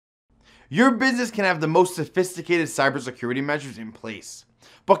Your business can have the most sophisticated cybersecurity measures in place,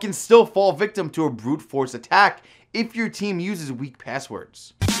 but can still fall victim to a brute force attack if your team uses weak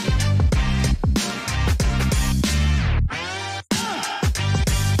passwords.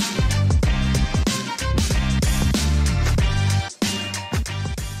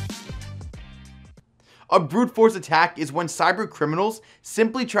 A brute force attack is when cyber criminals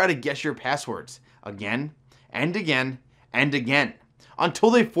simply try to guess your passwords again and again and again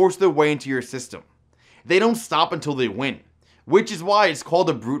until they force their way into your system. They don't stop until they win, which is why it's called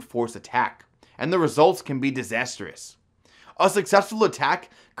a brute force attack, and the results can be disastrous. A successful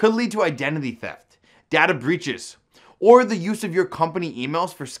attack could lead to identity theft, data breaches, or the use of your company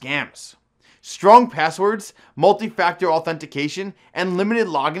emails for scams. Strong passwords, multi-factor authentication, and limited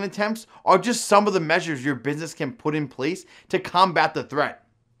login attempts are just some of the measures your business can put in place to combat the threat.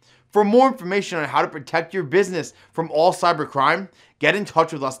 For more information on how to protect your business from all cybercrime, get in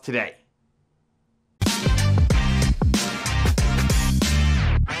touch with us today.